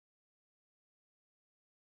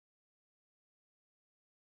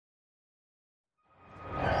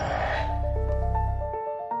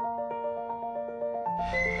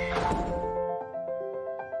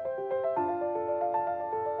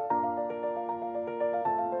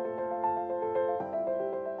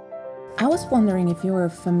I was wondering if you were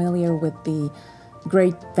familiar with the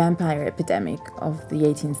great vampire epidemic of the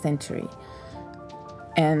 18th century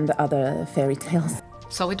and other fairy tales.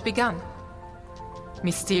 So it began.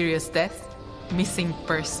 Mysterious death, missing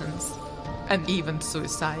persons, and even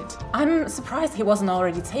suicide. I'm surprised he wasn't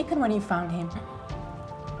already taken when you found him.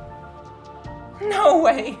 No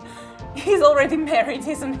way! He's already married,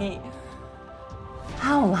 isn't he?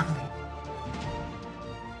 How lovely.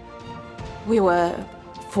 We were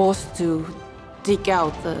forced to dig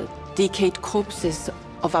out the decayed corpses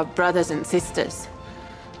of our brothers and sisters.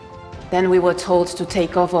 Then we were told to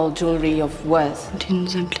take off all jewelry of worth. Und ihnen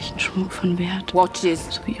sämtlichen Schmuck von Wert, watches,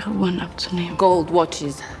 sowie ihre Uhren abzunehmen. Gold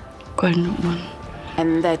watches. Goldene Uhren.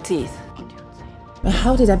 And their teeth. But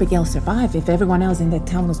how did Abigail survive if everyone else in that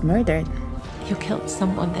town was murdered? You killed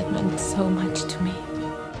someone that meant so much to me.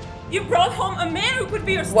 You brought home a man who could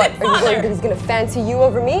be your What, stepfather! are you worried that he's gonna fancy you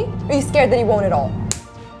over me? Or are you scared that he won't at all?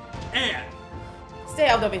 Anne! Stay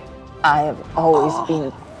out of it. I have always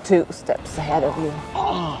been 2 steps ahead of you.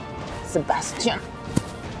 Sebastian.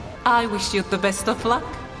 I wish you the best of luck.